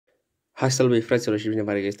Hai salve fraților și bine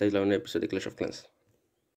v-am regăsit la un episod de Clash of Clans.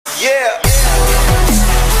 Yeah!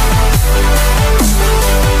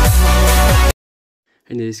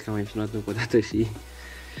 Haideți zis că am mai filmat încă o dată și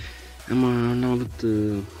n-am avut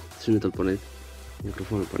sunetul pornit,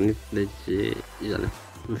 microfonul pornit, deci iale,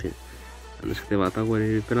 în fine. Am dus câteva atacuri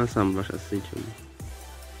pe ansamblu, așa să zicem.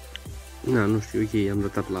 Na, nu știu, ok, am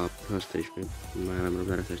rotat la H13, mai am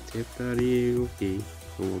răbdarea să aștept, dar e ok,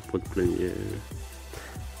 nu mă pot plânge.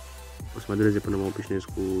 O să mă dureze până mă obișnuiesc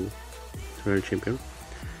cu Royal Champion.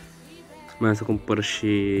 Mai am să cumpăr și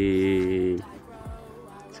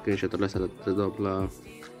screenshot-urile astea de dau la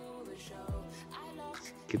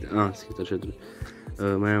schită chat-uri.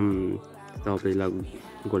 Mai am stau pe la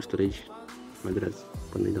Gold Storage. Mai durează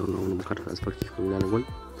până îi dau la unul măcar să fac 5 milioane gol.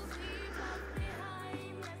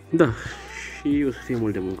 Da, și o să fie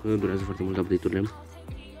mult de muncă, durează foarte mult update-urile.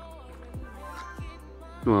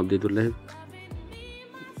 Nu update-urile.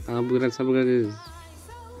 Upgradez.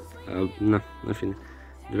 Na, în fine.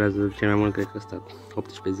 Durează cel mai mult, cred că ăsta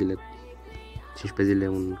 18 zile, 15 zile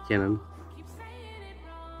un Canon.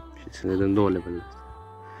 Și să ne dăm 2 level.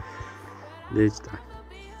 Deci, da.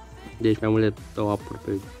 Deci mai mult de 2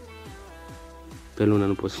 apuri pe lună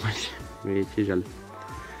nu pot să mai e ce jale.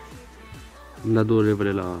 Am dat 2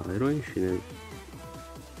 levele la eroi și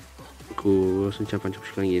o să încep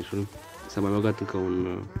și Clan Games-ul. S-a mai băgat încă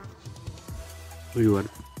un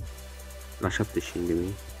reward la 75.000.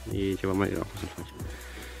 E ceva mai greu să-l faci.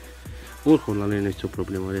 Oricum la noi nu este o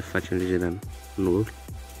problemă, le facem legendan. Nu.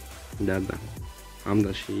 Dar da. Am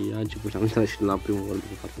dat și a început, am dat și la primul vorb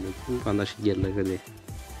de foarte mult timp, am dat și gherlă că de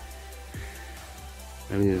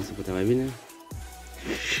mai bine să putea mai bine.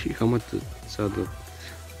 Și cam atât s-a dat.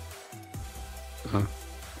 Aha.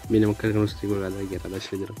 Bine, măcar că nu sunt sigur că a dat gherlă, a dat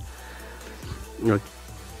și legeră. Ok.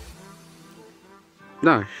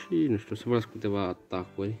 Da, și nu știu, să vă las câteva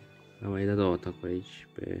atacuri. Am mai dat 2 atacuri aici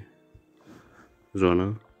pe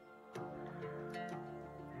zonă.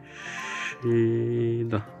 Și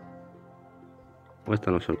da. Asta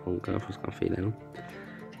nu o să-l pun, că a fost cam fail, nu?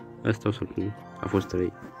 Asta o să-l pun, a fost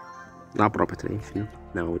 3. La aproape 3, în fine.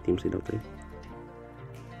 N-am avut timp să-i dau 3.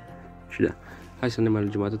 Și da. Hai să ne mai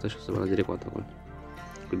lungim atâta și o să vă las direct cu atacul.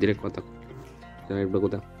 Direct cu atacul. Să ne-ai plăcut,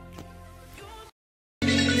 da.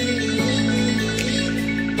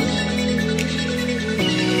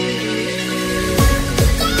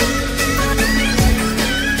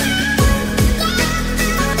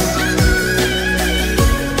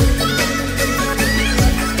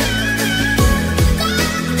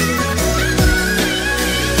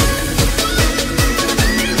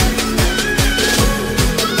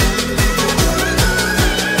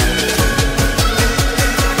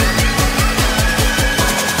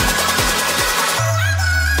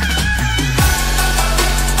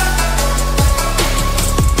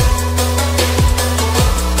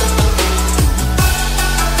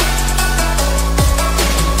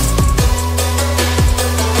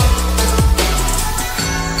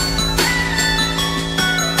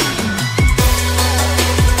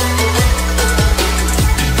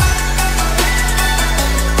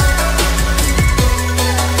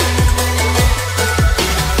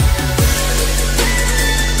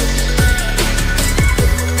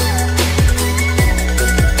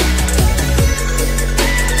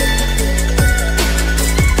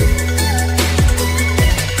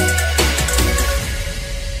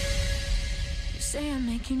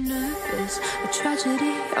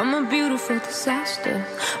 I'm a beautiful disaster,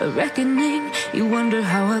 a reckoning. You wonder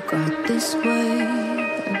how I got this way.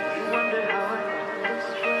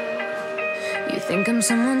 You think I'm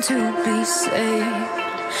someone to be saved,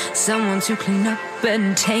 someone to clean up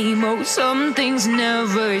and tame. Oh, some things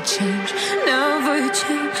never change, never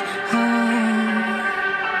change. Oh.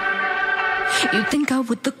 You think I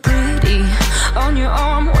would look pretty on your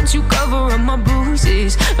arm once you cover up my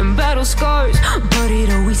bruises and battle scars, but it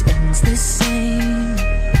always ends the same.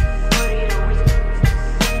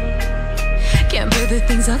 Can't bear the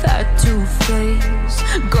things I've had to face,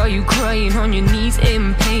 got you crying on your knees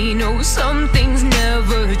in pain. Oh, some things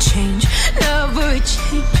never change, never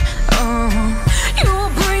change. Oh, you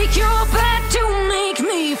will break your back to make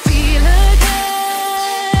me feel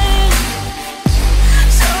again,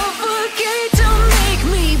 suffocate to make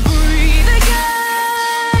me breathe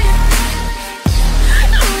again,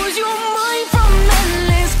 lose your mind from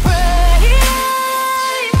endless pain.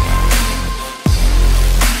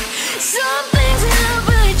 Some things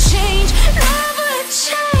never change, never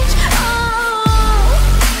change. Oh,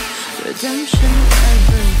 redemption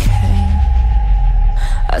never came.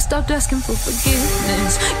 I stopped asking for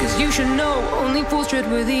forgiveness, cause you should know only fools tread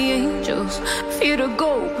where the angels fear to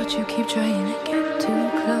go, but you keep trying to get too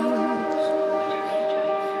close.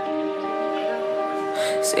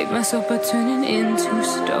 save myself by turning into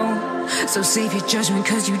stone. So save your judgment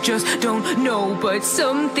cause you just don't know. But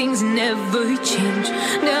some things never change,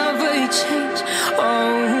 never change.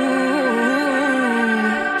 Oh,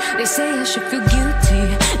 they say I should feel guilty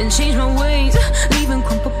and change my ways, leaving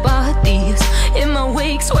crumpled bodies in my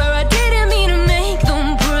wake. Swear I didn't mean to make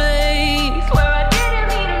them break, swear I didn't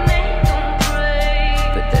mean to make them break.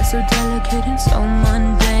 But they're so delicate and so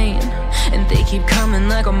mundane, and they keep coming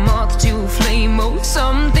like a moth to a flame. Oh,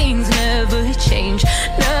 some things never change,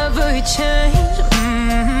 never change.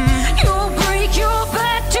 You break your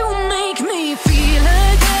back to make me feel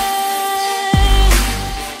again,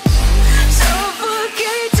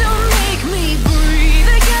 suffocate to make me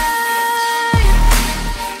breathe again,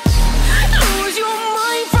 lose your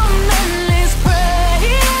mind from endless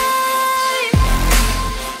pain.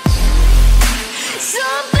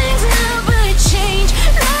 Some things never change,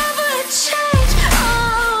 never change.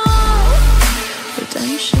 Oh,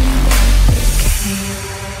 redemption came.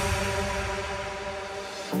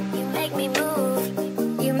 You make me move,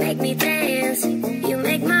 you make me dance, you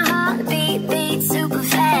make my heart beat super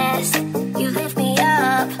fast. You lift me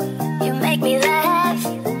up, you make me laugh.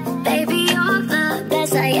 Baby, you're the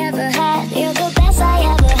best I ever had. You're the best I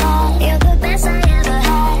ever had. You're the best I ever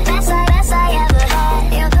had. Best I ever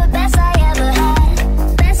had. You're the best I ever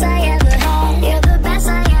had. Best I ever had. You're the best I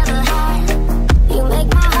ever had. You make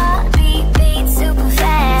my heart beat super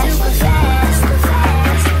fast. Super fast, super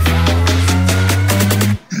fast.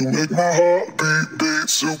 You make my heart beat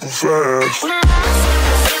super fast.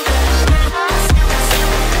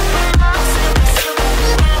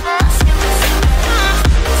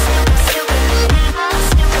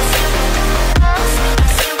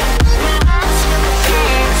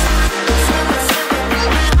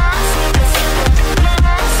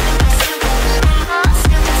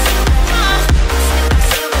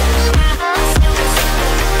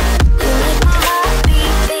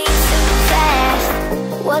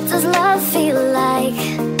 What does love feel like?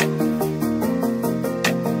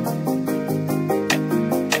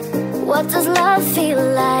 What does love feel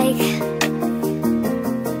like?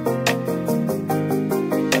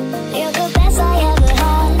 You're the best I ever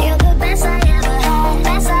had. You're the best I ever had.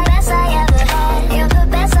 Best I ever had. You're the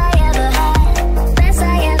best I ever had. Best I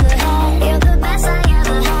ever had. You're the best I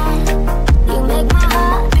ever had. You make my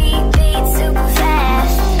heart beat super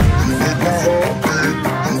fast. You make my heart beat.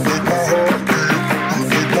 You make my heart beat. You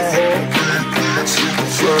make my heart beat super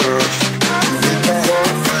fast. You make my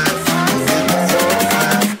heart beat.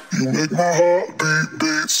 You make my heart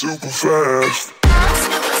beat super fast.